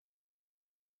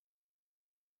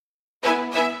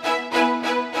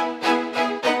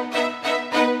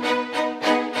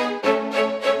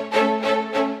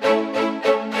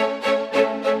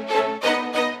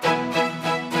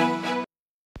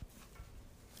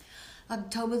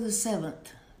October the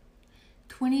 7th,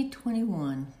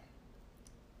 2021.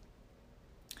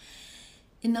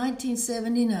 In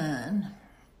 1979,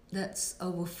 that's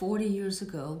over 40 years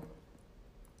ago,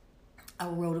 I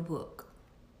wrote a book.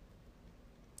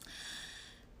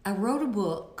 I wrote a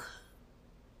book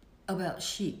about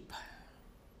sheep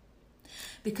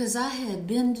because I had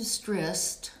been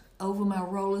distressed over my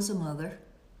role as a mother,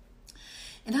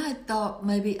 and I had thought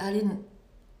maybe I didn't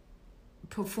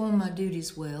perform my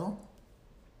duties well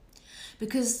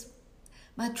because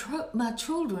my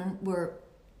children were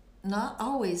not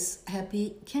always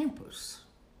happy campers.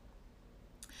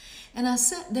 And I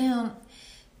sat down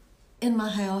in my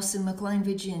house in McLean,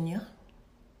 Virginia,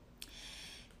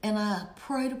 and I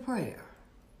prayed a prayer.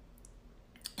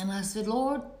 And I said,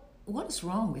 Lord, what is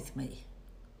wrong with me?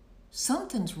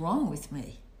 Something's wrong with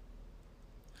me.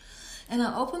 And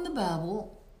I opened the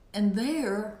Bible, and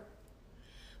there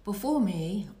before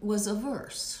me was a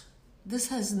verse. This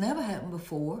has never happened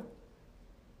before,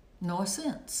 nor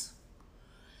since.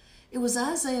 It was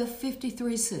Isaiah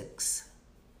 53:6.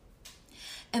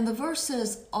 And the verse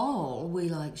says, all we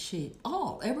like sheep.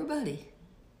 All, everybody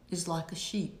is like a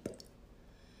sheep.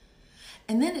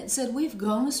 And then it said, we've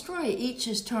gone astray. Each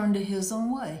has turned to his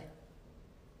own way.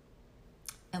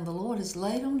 And the Lord has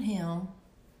laid on him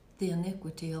the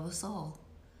iniquity of us all.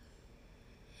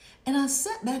 And I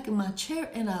sat back in my chair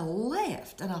and I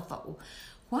laughed. And I thought, well,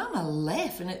 why am I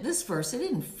laughing at this verse? It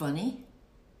isn't funny.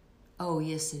 Oh,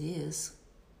 yes, it is.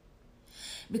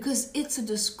 Because it's a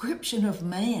description of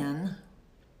man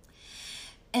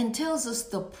and tells us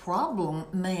the problem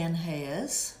man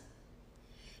has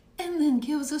and then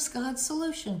gives us God's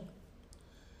solution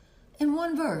in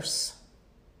one verse.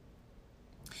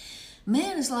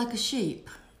 Man is like a sheep.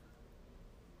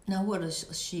 Now, what does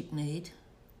a sheep need?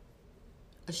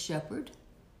 A shepherd.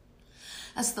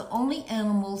 That's the only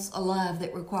animals alive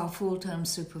that require full-time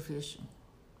supervision.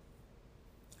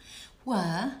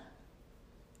 Why?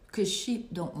 Because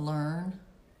sheep don't learn.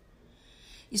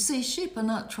 You see, sheep are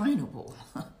not trainable.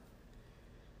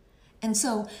 And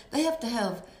so they have to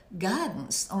have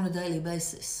guidance on a daily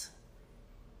basis.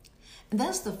 And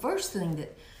that's the first thing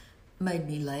that made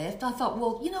me laugh. I thought,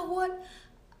 well, you know what?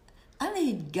 I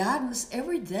need guidance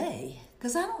every day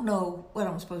because I don't know what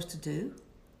I'm supposed to do.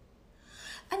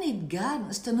 I need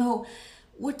guidance to know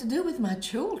what to do with my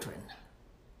children.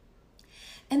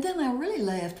 And then I really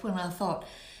laughed when I thought,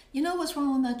 you know what's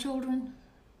wrong with my children?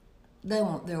 They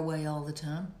want their way all the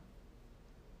time.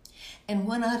 And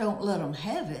when I don't let them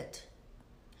have it,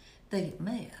 they get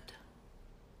mad.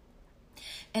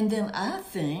 And then I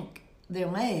think they're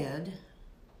mad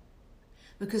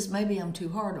because maybe I'm too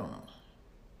hard on them.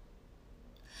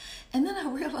 And then I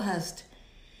realized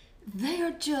they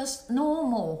are just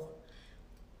normal.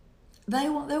 They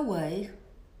want their way,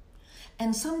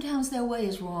 and sometimes their way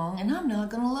is wrong, and I'm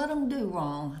not going to let them do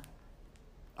wrong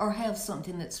or have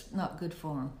something that's not good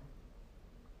for them.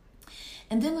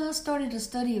 And then I started a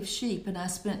study of sheep, and I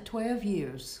spent 12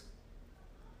 years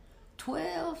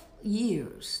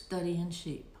studying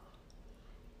sheep.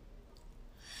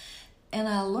 And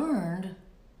I learned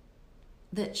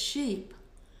that sheep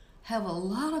have a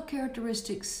lot of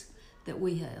characteristics that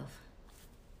we have.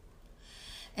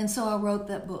 And so I wrote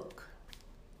that book.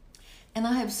 And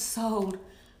I have sold,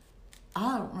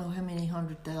 I don't know how many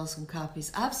 100,000 copies.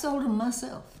 I've sold them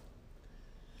myself.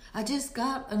 I just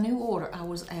got a new order. I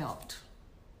was out.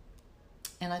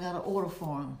 And I got an order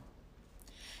for them.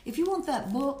 If you want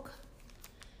that book,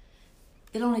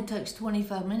 it only takes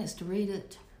 25 minutes to read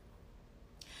it.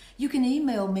 You can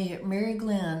email me at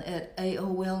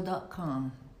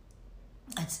maryglenn@aol.com.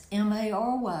 That's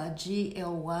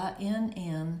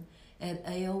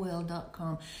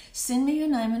MARYGLYNN@AOL.com. Send me your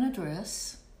name and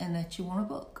address and that you want a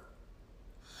book.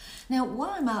 Now,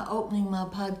 why am I opening my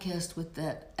podcast with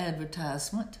that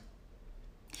advertisement?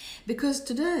 Because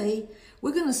today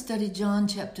we're going to study John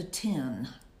chapter 10.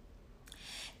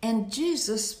 And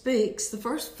Jesus speaks the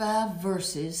first 5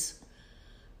 verses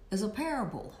as a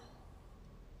parable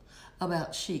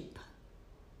about sheep.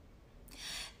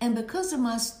 And because of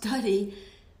my study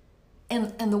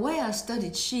and the way I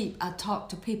studied sheep, I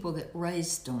talked to people that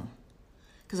raised them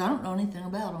because I don't know anything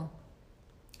about them.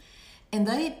 And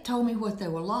they told me what they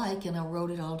were like, and I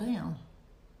wrote it all down.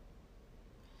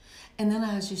 And then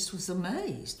I just was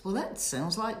amazed. Well, that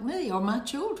sounds like me or my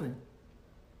children.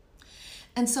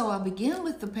 And so I began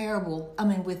with the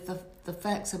the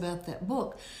facts about that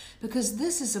book, because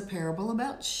this is a parable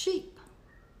about sheep.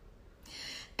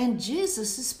 And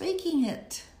Jesus is speaking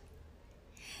it.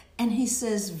 And he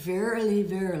says, verily,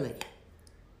 verily.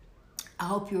 I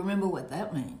hope you remember what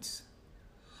that means.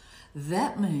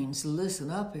 That means,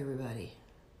 listen up, everybody.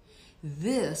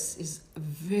 This is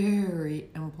very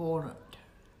important.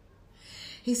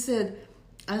 He said,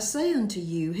 I say unto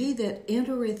you, he that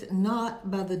entereth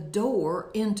not by the door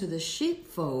into the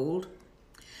sheepfold,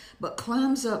 but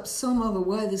climbs up some other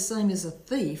way, the same is a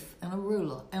thief and a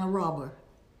ruler and a robber.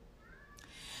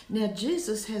 Now,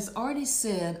 Jesus has already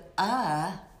said,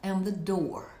 I am the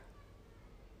door.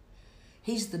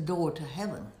 He's the door to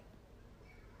heaven.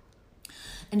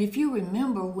 And if you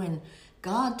remember when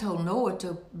God told Noah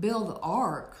to build the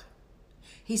ark,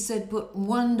 he said, put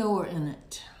one door in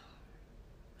it.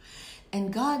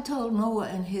 And God told Noah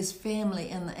and his family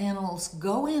and the animals,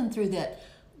 go in through that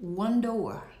one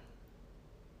door.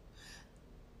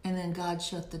 And then God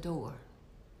shut the door.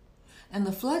 And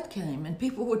the flood came and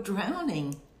people were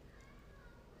drowning.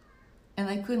 And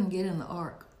they couldn't get in the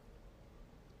ark.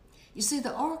 You see,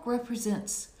 the ark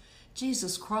represents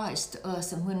Jesus Christ to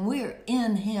us. And when we're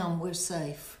in him, we're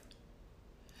safe.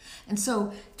 And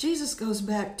so Jesus goes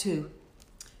back to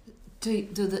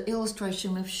the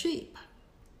illustration of sheep.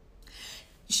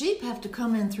 Sheep have to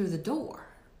come in through the door.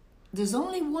 There's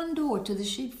only one door to the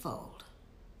sheepfold.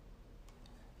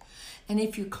 And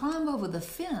if you climb over the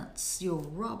fence, you're a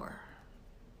robber.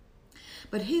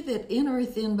 But he that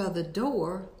entereth in by the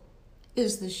door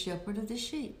is the shepherd of the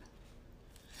sheep.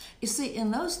 You see,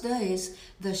 in those days,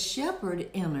 the shepherd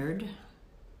entered,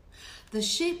 the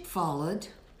sheep followed,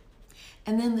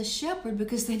 and then the shepherd,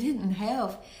 because they didn't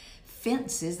have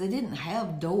fences, they didn't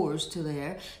have doors to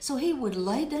there, so he would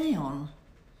lay down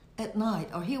at night,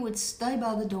 or he would stay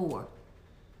by the door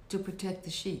to protect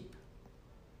the sheep,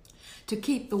 to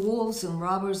keep the wolves and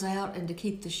robbers out, and to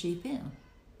keep the sheep in.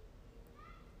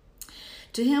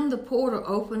 To him the porter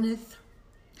openeth,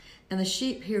 and the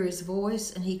sheep hear his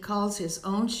voice, and he calls his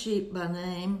own sheep by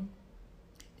name,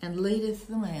 and leadeth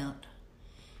them out.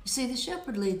 You see, the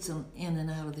shepherd leads them in and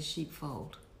out of the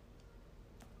sheepfold.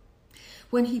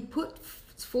 When he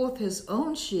puts forth his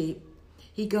own sheep,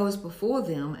 he goes before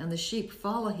them, and the sheep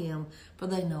follow him, for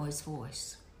they know his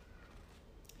voice.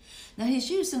 Now, he's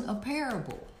using a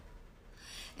parable.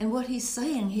 And what he's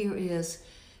saying here is,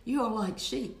 you are like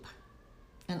sheep,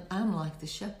 and I'm like the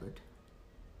shepherd.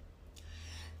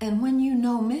 And when you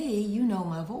know me, you know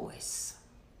my voice.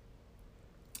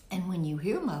 And when you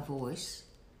hear my voice,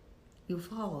 you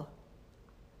follow.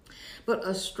 But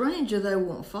a stranger they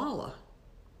won't follow,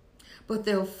 but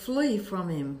they'll flee from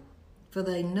him, for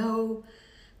they know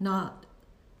not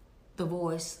the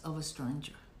voice of a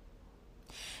stranger.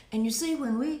 And you see,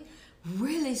 when we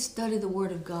really study the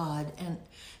Word of God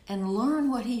and learn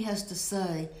what he has to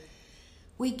say,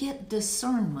 we get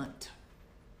discernment.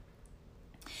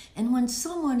 And when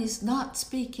someone is not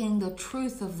speaking the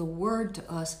truth of the Word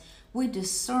to us, we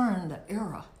discern the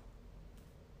error.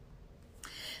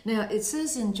 Now, it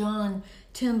says in John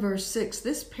 10, verse 6,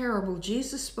 this parable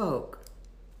Jesus spoke,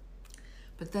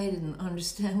 but they didn't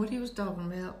understand what he was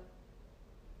talking about.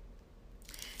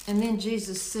 And then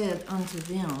Jesus said unto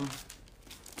them,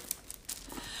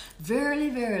 verily,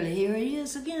 verily, here he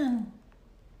is again.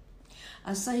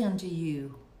 I say unto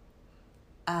you,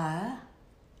 I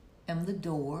am the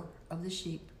door of the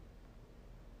sheep.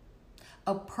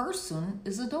 A person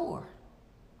is a door.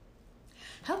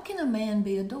 How can a man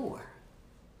be a door?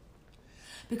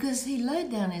 Because he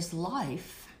laid down his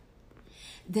life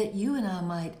that you and I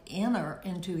might enter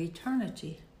into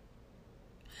eternity.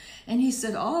 And he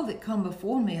said, all that come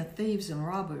before me are thieves and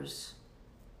robbers,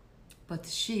 but the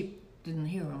sheep didn't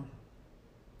hear him.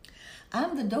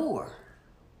 I'm the door.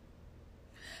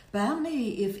 By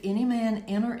me, if any man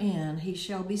enter in, he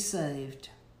shall be saved.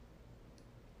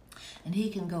 And he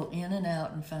can go in and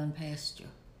out and find pasture.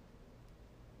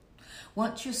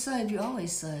 Once you're saved, you're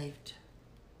always saved.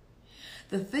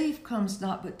 The thief comes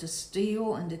not but to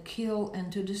steal and to kill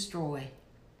and to destroy.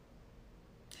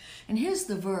 And here's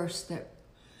the verse that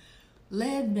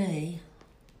led me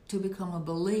to become a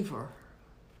believer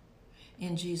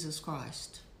in Jesus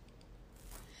Christ.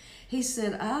 He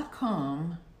said, I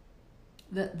come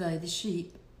that they, the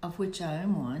sheep, of which I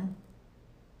am one,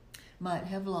 might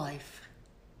have life,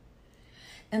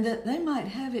 and that they might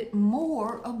have it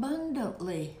more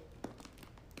abundantly.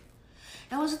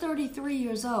 I was 33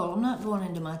 years old. I'm not going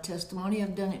into my testimony.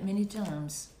 I've done it many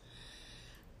times.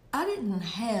 I didn't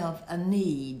have a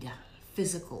need,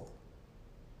 physical.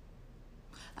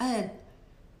 I had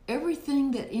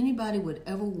everything that anybody would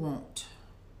ever want,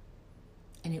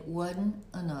 and it wasn't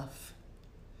enough.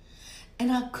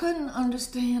 And I couldn't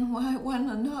understand why it wasn't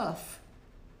enough.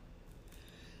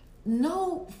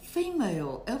 No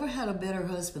female ever had a better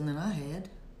husband than I had.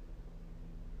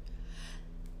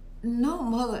 No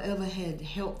mother ever had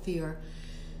healthier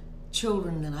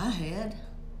children than I had.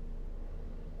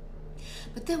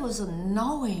 But there was a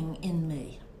gnawing in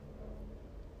me,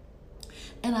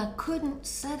 and I couldn't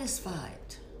satisfy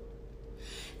it.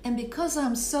 And because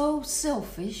I'm so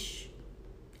selfish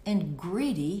and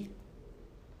greedy,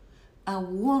 I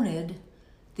wanted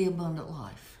the abundant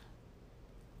life.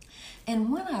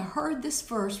 And when I heard this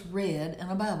verse read in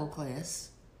a Bible class,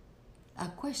 I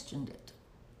questioned it.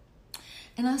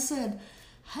 And I said,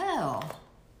 how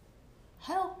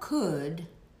could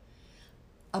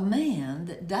a man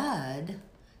that died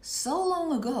so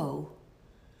long ago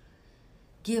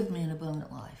give me an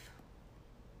abundant life?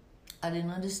 I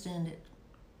didn't understand it.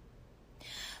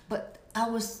 But I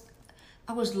was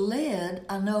led,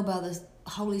 I know, by the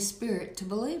Holy Spirit to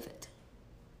believe it.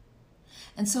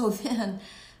 And so then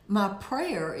my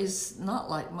prayer is not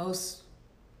like most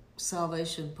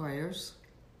salvation prayers.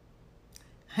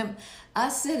 I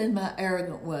said in my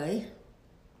arrogant way,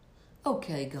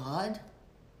 okay, God,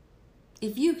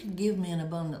 if you can give me an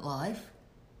abundant life,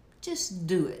 just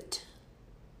do it.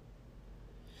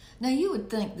 Now, you would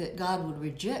think that God would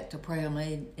reject a prayer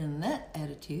made in that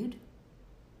attitude,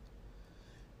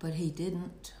 but he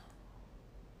didn't.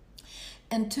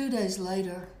 And 2 days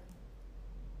later,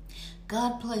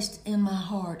 God placed in my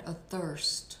heart a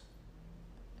thirst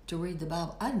to read the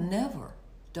Bible. I'd never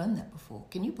done that before.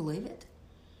 Can you believe it?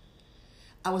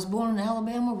 I was born in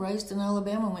Alabama, raised in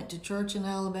Alabama, went to church in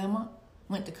Alabama,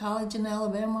 went to college in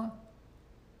Alabama.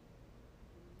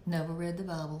 Never read the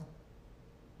Bible.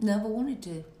 Never wanted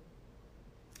to.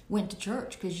 Went to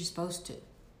church because you're supposed to,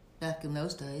 back in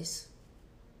those days.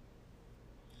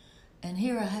 And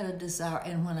here I had a desire.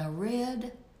 And when I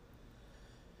read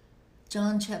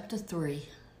John chapter 3,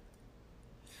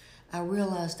 I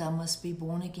realized I must be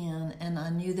born again. And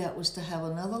I knew that was to have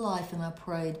another life. And I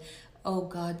prayed, oh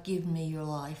God, give me your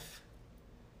life.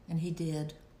 And he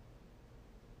did.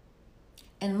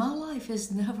 And my life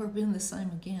has never been the same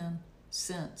again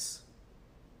since.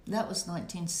 That was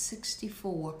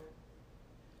 1964,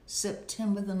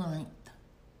 September the 9th.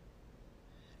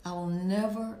 I will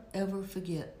never, ever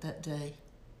forget that day.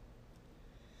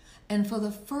 And for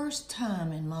the first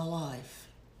time in my life,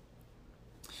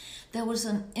 there was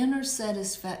an inner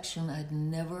satisfaction I'd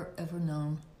never, ever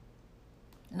known.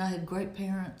 And I had great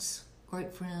parents,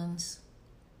 great friends.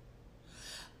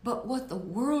 But what the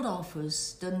world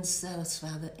offers doesn't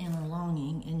satisfy the inner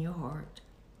longing in your heart.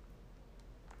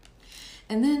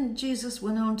 And then Jesus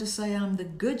went on to say, I'm the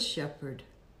good shepherd.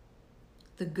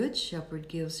 The good shepherd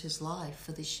gives his life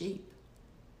for the sheep.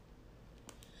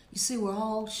 You see, we're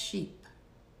all sheep.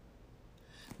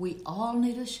 We all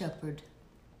need a shepherd,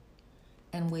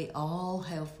 and we all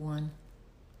have one.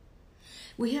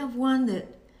 We have one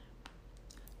that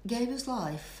gave his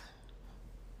life.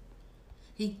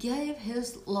 He gave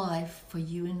his life for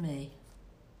you and me.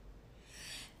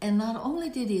 And not only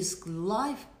did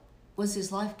was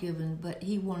his life given, but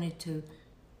he wanted to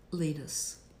lead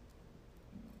us.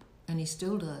 And he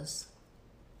still does.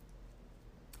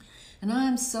 And I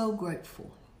am so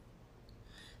grateful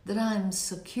that I am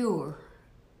secure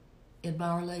in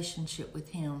my relationship with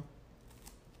him.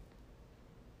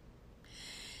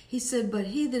 He said, but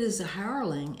he that is a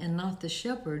hireling and not the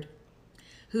shepherd,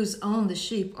 whose own the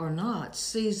sheep are not,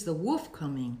 sees the wolf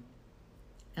coming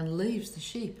and leaves the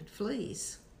sheep and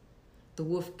flees. The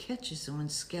wolf catches them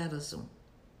and scatters them.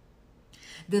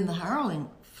 Then the hireling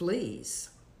flees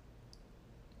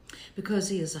because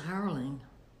he is a hireling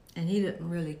and he didn't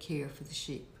really care for the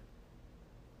sheep.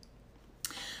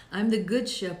 I'm the good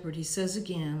shepherd, he says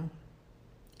again,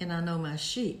 and I know my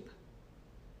sheep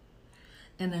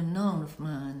and am known of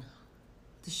mine.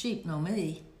 The sheep know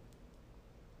me.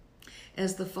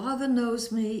 As the Father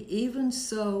knows me, even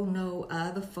so know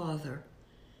I the Father,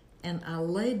 and I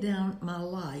lay down my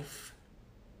life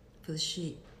for the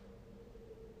sheep.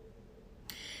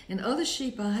 And other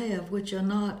sheep I have which are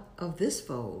not of this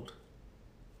fold,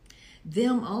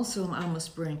 them also I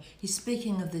must bring. He's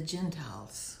speaking of the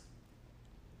Gentiles.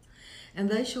 And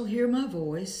they shall hear my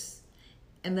voice,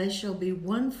 and they shall be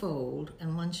one fold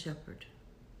and one shepherd.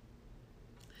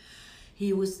 He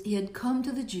had come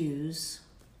to the Jews.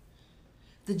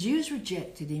 The Jews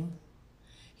rejected him.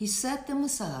 He set them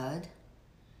aside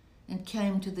and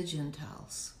came to the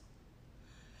Gentiles.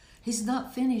 He's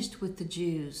not finished with the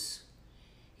Jews.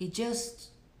 He just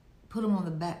put them on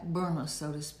the back burner,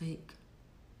 so to speak.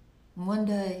 And one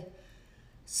day,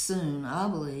 soon, I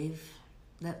believe,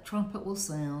 that trumpet will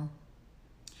sound.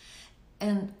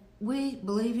 And we,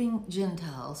 believing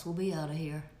Gentiles, will be out of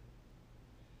here.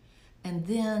 And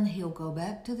then he'll go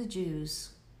back to the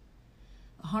Jews.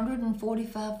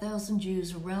 145,000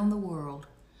 Jews around the world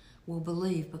will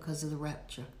believe because of the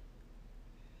rapture.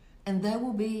 And they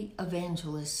will be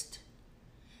evangelists.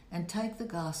 and take the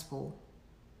gospel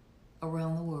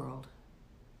around the world.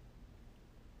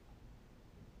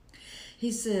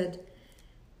 He said,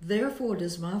 "Therefore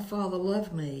does my Father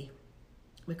love me,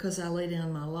 because I lay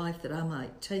down my life that I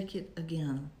might take it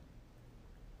again."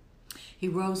 He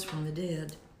rose from the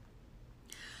dead.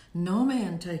 "No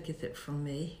man taketh it from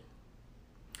me.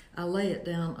 I lay it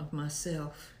down of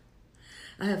myself.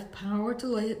 I have power to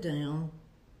lay it down,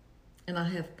 and I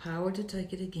have power to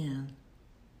take it again.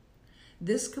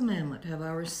 This commandment have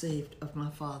I received of my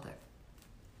Father."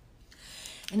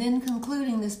 And in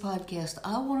concluding this podcast,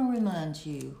 I want to remind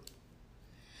you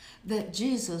that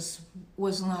Jesus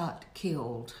was not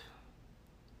killed.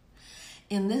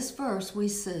 In this verse we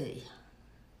see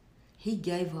he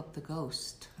gave up the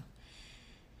ghost.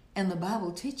 And the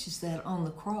Bible teaches that on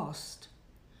the cross,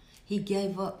 he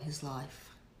gave up his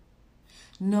life.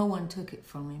 No one took it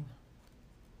from him.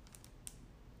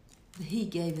 He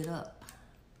gave it up.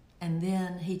 And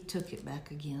then he took it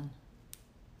back again.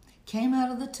 Came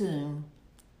out of the tomb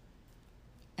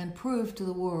and proved to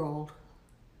the world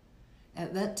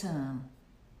at that time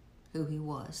who he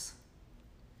was.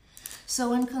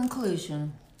 So in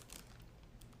conclusion,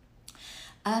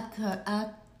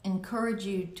 I encourage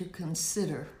you to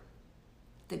consider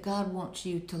that God wants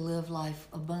you to live life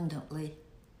abundantly,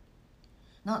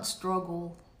 not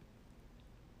struggle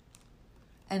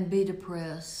and be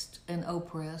depressed and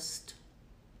oppressed.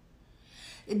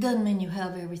 It doesn't mean you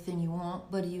have everything you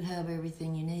want, but you have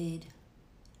everything you need.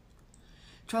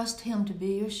 Trust him to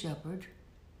be your shepherd,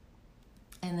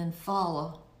 and then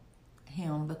follow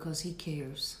him because he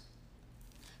cares.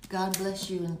 God bless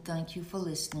you, and thank you for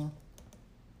listening.